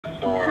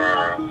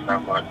how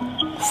much?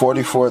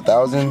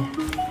 44,000.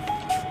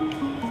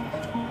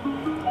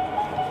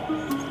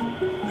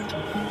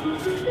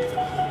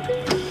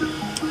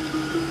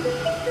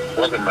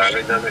 What's the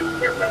mileage on it?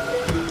 You remember?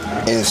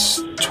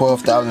 It's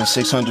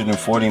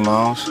 12,640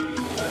 miles.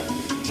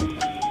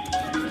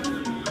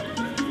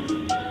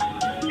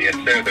 Yes,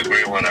 sir. The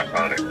green one, I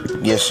found it.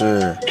 Yes,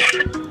 sir.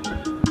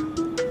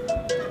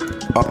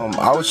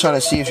 I was trying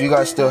to see if you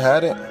guys still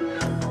had it.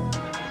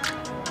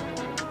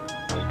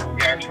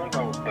 Yeah, I sure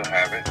I will still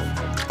have it.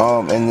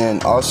 And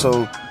then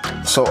also,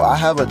 so I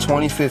have a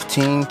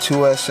 2015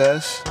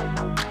 2SS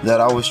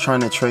that I was trying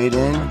to trade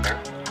in.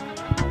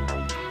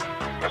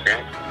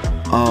 Okay.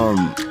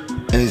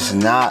 It's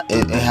not.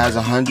 It has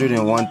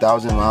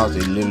 101,000 miles.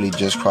 It literally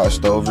just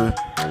crossed over.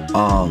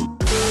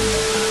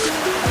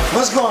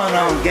 What's going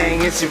on,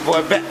 gang? It's your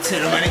boy Back to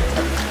the Money. You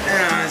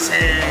know what I'm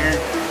saying?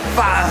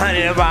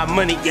 500 of our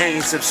Money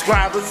Gang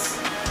subscribers.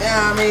 You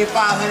know what I mean?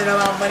 500 of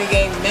our Money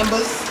Gang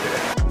members.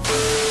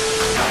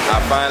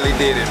 I finally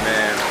did it,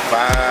 man. 500.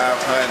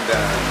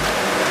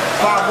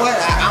 Five what?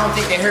 I don't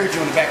think they heard you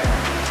in the background.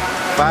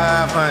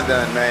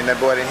 500, man. That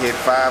boy done hit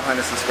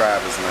 500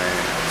 subscribers, man.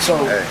 So,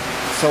 Hey.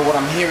 so what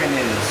I'm hearing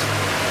is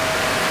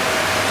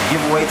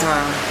giveaway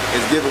time.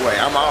 It's giveaway.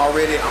 I'm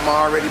already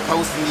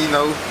posting, you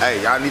know.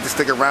 Hey, y'all need to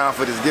stick around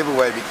for this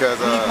giveaway because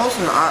What are you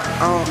posting?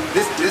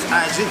 this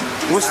IG.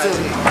 What's the?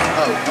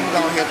 Oh, I'm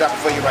gonna hit drop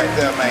it for you right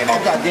there, man. Oh,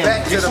 goddamn.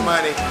 Back to the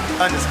money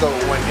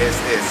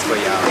 _1SS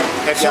for y'all.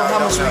 If So y'all how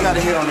don't much we know.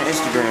 gotta hit on the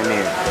Instagram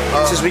then?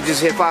 Since we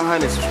just hit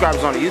 500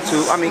 subscribers on the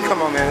YouTube. I mean,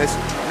 come on, man. Let's,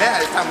 Now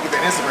it's time to get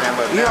that Instagram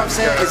up. you know what I'm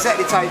saying? because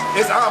Exactly type.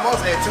 It's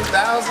almost at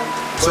 2,000.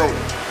 So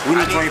we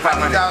need I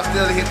 2,500. need y'all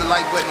still to hit the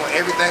like button on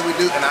everything we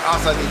do, and I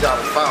also need y'all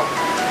to follow.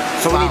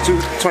 So we need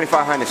 2,500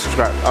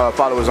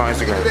 followers on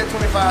Instagram. Do that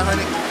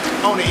 2,500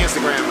 on the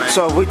Instagram, man.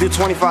 So if we do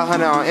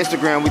 2,500 on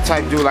Instagram, we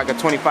do like a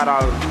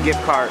 $25 gift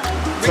card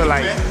to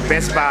like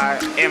Best Buy,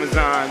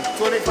 Amazon.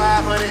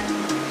 2,500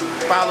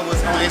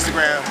 followers on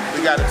Instagram.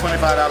 We got a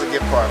 $25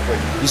 gift card for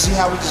you. You see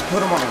how we just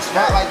put them on the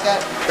spot like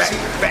that?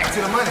 Back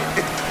to the money.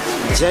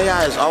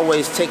 J.I. is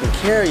always taking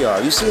care of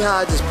y'all. You see how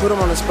I just put him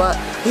on the spot?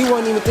 He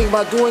wasn't even thinking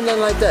about doing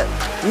nothing like that.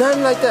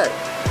 Nothing like that.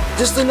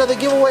 Just another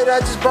giveaway that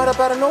I just brought up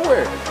out of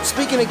nowhere.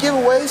 Speaking of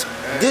giveaways,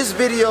 this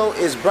video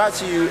is brought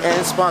to you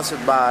and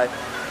sponsored by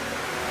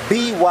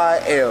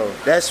BYL.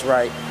 That's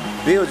right.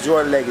 Build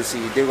your legacy.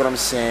 You dig what I'm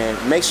saying?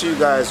 Make sure you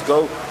guys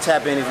go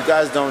tap in. If you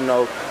guys don't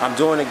know, I'm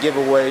doing a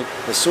giveaway.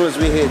 As soon as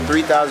we hit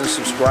 3,000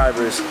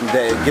 subscribers,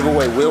 the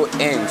giveaway will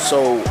end.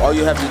 So all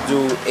you have to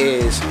do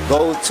is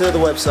go to the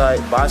website,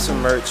 buy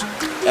some merch.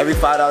 Every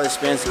 $5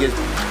 spent gets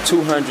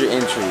 200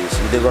 entries.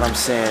 You dig what I'm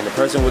saying? The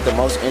person with the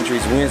most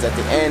entries wins at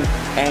the end.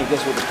 And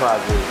guess what the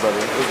prize is, brother?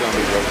 It's gonna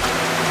be, brother.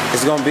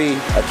 It's gonna be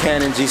a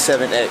Canon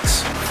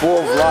G7X.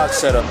 Full vlog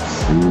setup.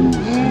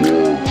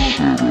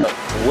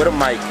 With a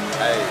mic.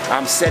 Hey.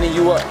 I'm setting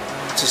you up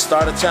to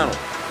start a channel.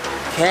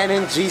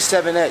 Canon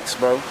G7X,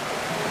 bro.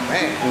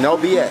 Man, No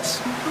BS.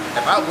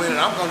 if I win it,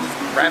 I'm gonna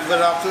just raffle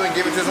it off too and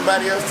give it to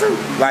somebody else too.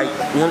 Like,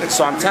 you know,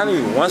 so I'm telling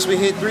you, once we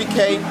hit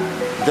 3K,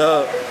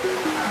 the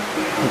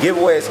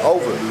giveaway is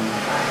over.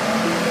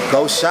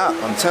 Go shop,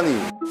 I'm telling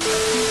you.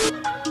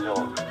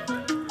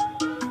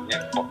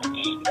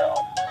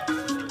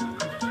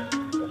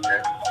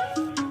 Okay.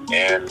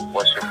 And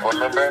what's your phone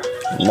number?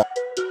 No.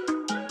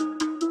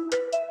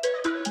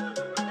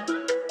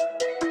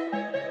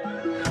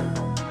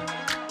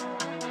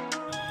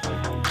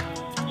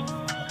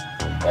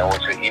 And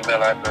what's your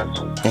email address?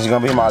 It's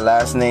gonna be my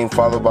last name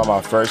followed by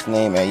my first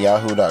name at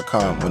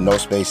yahoo.com with no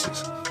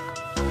spaces.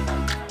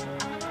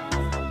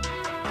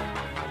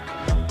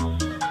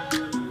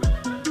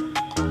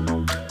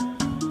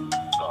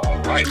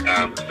 Alright,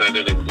 I'm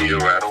sending it to you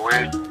right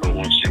away. So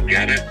once you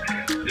get it,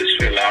 just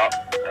fill out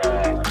the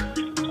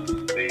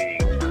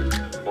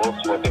both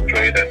for the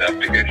trade and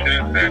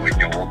application, then we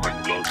can work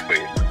on those for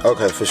you.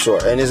 Okay, for sure.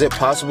 And is it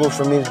possible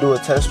for me to do a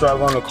test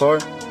drive on the car?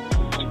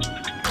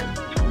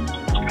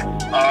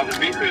 The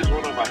vehicle is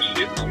one of our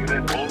ships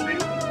unit only.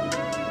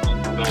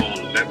 So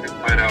let me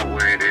find out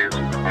where it is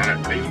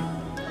currently.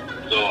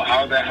 So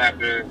how that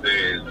happens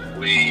is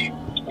we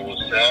will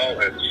sell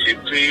and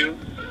ship to you.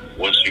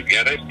 Once you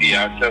get it, you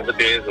have 7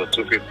 days or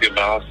 250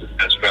 miles to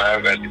test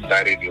drive and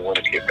decide if you want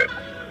to keep it.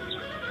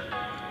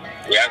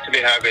 We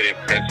actually have it in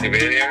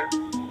Pennsylvania.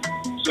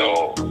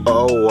 So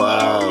Oh,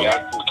 wow. we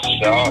have to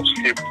sell,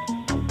 ship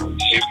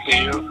to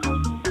you.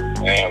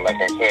 And like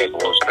I said,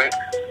 once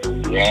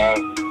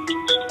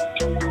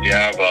you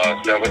have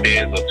 7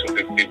 days or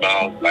 250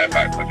 miles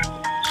buyback with it.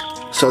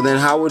 So then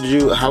how would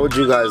you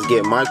guys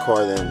get my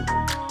car then?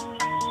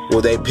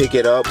 Will they pick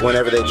it up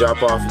whenever they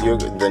drop off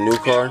the new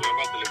car?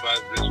 Whoever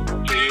delivers this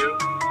to you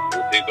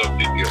will take up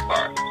your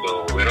car.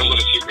 So we're not going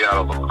to keep you out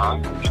of a car.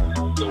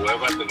 So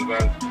whoever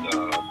delivers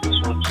this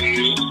one to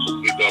you will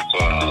pick up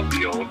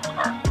your own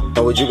car.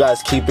 And would you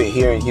guys keep it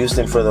here in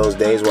Houston for those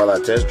days while I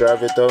test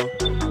drive it though?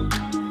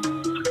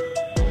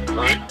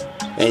 Right?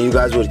 And you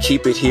guys would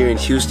keep it here in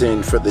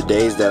Houston for the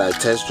days that I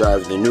test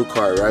drive the new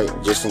car, right?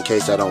 Just in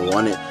case I don't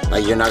want it.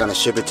 Like, you're not gonna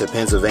ship it to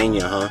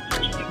Pennsylvania, huh?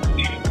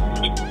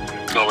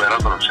 No, we're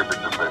not gonna ship it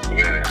to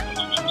Pennsylvania.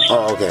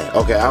 Oh, okay.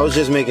 Okay, I was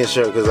just making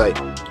sure, because, like,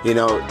 you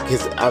know,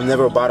 because I've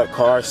never bought a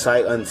car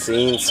sight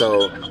unseen,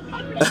 so,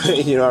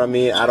 you know what I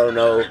mean? I don't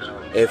know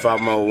if I'm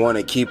gonna want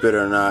to keep it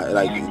or not,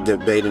 like,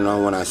 debating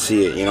on when I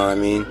see it, you know what I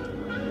mean?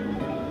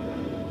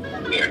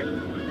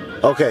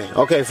 Yeah. Okay,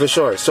 okay, for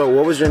sure. So,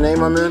 what was your name,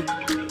 my man?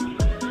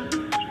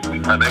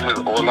 My name is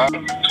Ola.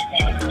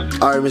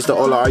 All right, Mr.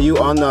 Ola, are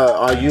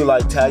you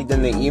like tagged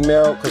in the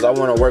email? Because I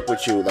want to work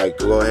with you. Like,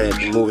 go ahead,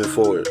 moving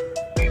forward.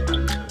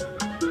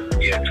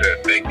 Yes,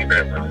 sir. Thank you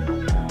very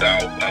much. So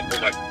I'll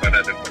put my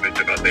contact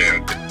information on there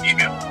in the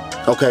email.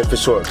 Okay, for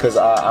sure. Because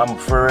I'm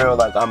for real,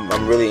 like,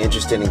 I'm really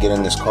interested in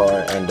getting this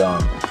car, and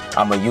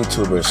I'm a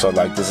YouTuber, so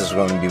like this is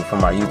going to be for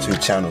my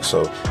YouTube channel.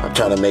 So I'm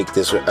trying to make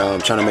this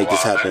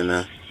happen,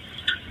 man.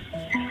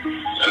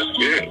 That's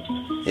good.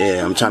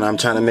 Yeah, I'm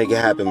trying to make it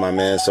happen, my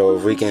man. So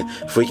if we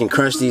can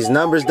crunch these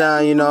numbers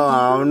down, you know,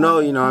 I don't know,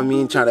 you know what I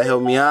mean, try to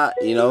help me out,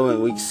 you know,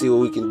 and we can see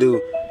what we can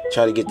do.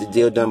 Try to get the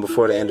deal done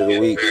before the end of the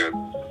week. Sir.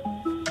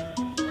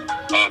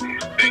 Okay,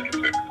 thank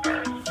you, sir.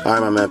 All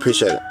right, my man,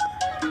 appreciate it.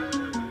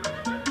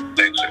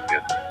 Thanks, sir.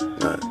 Yes.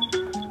 All right.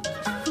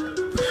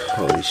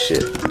 Holy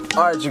shit.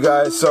 All right, you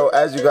guys, so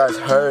as you guys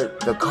heard,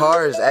 the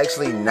car is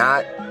actually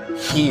not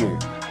here.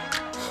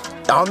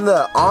 On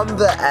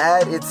the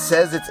ad, it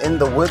says it's in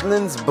the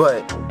Woodlands,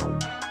 but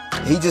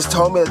he just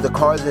told me that the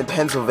car is in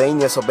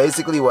Pennsylvania. So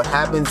basically what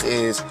happens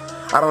is,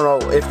 I don't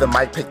know if the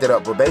mic picked it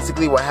up, but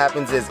basically what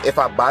happens is if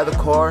I buy the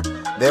car,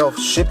 they'll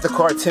ship the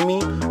car to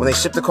me. When they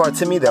ship the car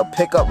to me, they'll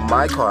pick up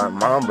my car,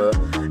 Mamba,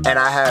 and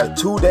I have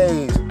 2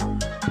 days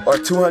or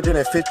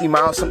 250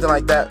 miles, something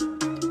like that,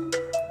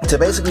 to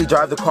basically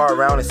drive the car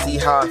around and see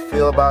how I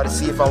feel about it,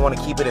 see if I want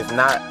to keep it. If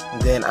not,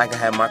 then I can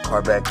have my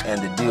car back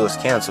and the deal is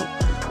canceled.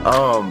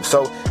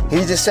 So he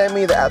just sent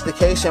me the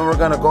application. We're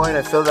gonna go ahead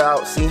and fill it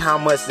out, see how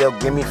much they'll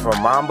give me for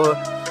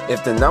Mamba.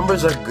 If the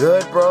numbers are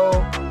good, bro,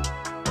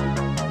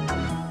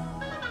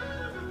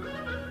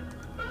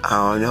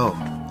 I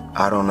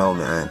don't know,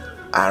 man.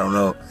 I don't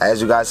know.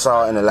 As you guys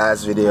saw in the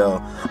last video,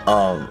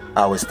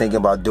 I was thinking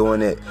about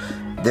doing it.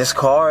 This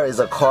car is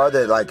a car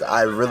that, like,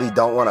 I really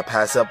don't want to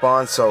pass up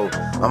on, so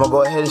I'm gonna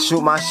go ahead and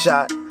shoot my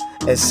shot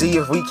and see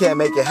if we can't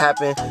make it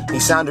happen. He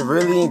sounded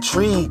really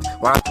intrigued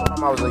when I told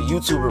him I was a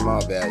YouTuber. My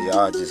bad, y'all.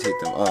 I just hit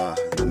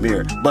the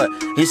mirror. But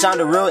he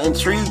sounded real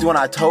intrigued when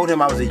I told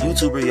him I was a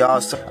YouTuber, y'all.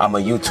 So I'm a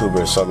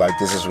YouTuber, so like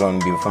this is going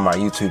to be for my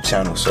YouTube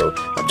channel. So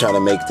I'm trying to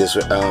make this.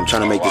 I'm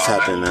trying to make this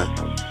happen, man.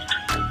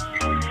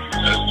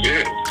 That's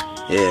good.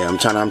 Yeah, I'm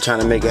trying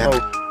to make it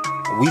happen.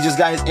 We just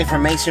got his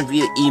information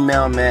via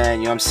email, man.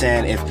 You know what I'm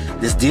saying? If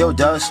this deal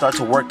does start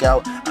to work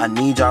out, I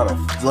need y'all to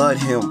flood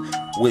him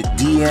with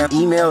DM,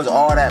 emails,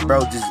 all that,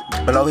 bro. Just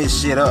blow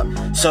his shit up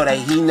so that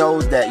he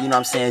knows that, you know what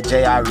I'm saying,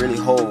 J.I. really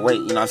hold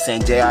weight. You know what I'm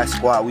saying? J.I.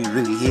 Squad, we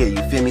really here.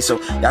 You feel me? So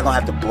y'all gonna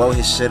have to blow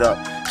his shit up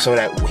so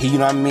that he, you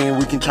know what I mean,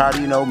 we can try to,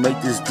 you know, make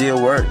this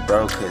deal work,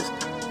 bro. Cause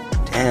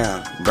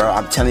damn, bro,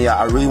 I'm telling y'all,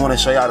 I really want to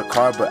show y'all the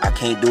car, but I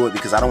can't do it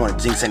because I don't want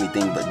to jinx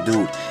anything. But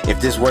dude, if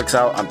this works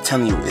out, I'm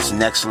telling you, it's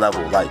next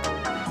level. Like,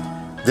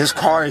 this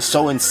car is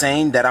so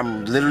insane that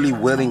I'm literally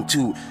willing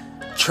to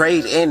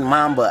trade in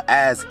Mamba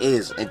as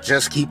is and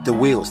just keep the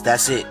wheels.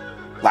 That's it.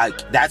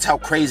 Like, that's how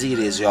crazy it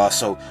is, y'all.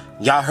 So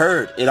y'all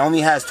heard, it only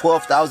has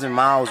 12,000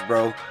 miles,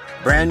 bro.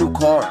 Brand new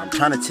car. I'm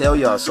trying to tell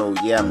y'all. So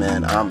yeah,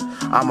 man,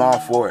 I'm all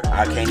for it.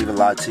 I can't even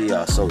lie to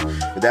y'all. So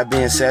with that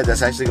being said,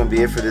 that's actually gonna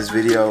be it for this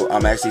video.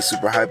 I'm actually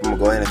super hyped. I'm gonna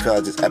go ahead and fill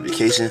out this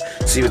application,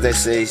 see what they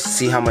say,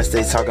 see how much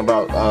they talking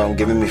about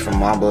giving me from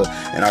Mamba,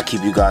 and I'll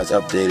keep you guys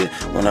updated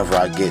whenever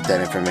I get that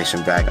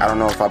information back. I don't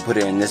know if I put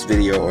it in this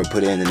video or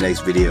put it in the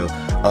next video.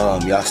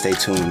 Y'all stay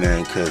tuned,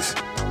 man, because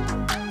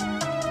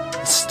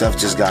stuff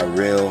just got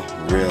real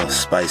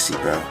spicy,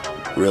 bro.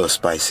 Real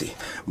spicy.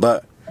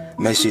 But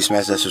make sure you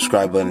smash that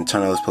subscribe button,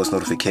 turn on those post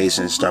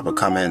notifications, drop a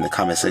comment in the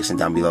comment section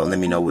down below. Let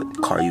me know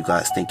what car you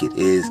guys think it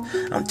is.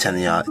 I'm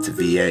telling y'all, it's a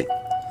V8.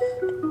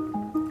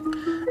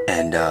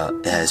 And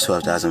it has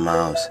 12,000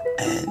 miles.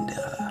 And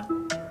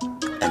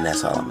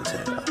that's all I'm gonna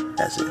tell y'all.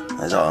 That's it.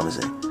 That's all I'm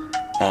gonna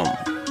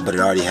say. But it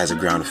already has a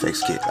ground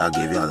effects kit. I'll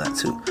give y'all that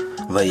too.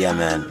 But yeah,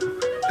 man.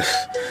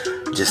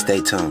 Just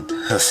stay tuned.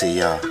 I'll see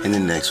y'all in the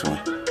next one.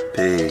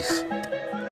 Peace.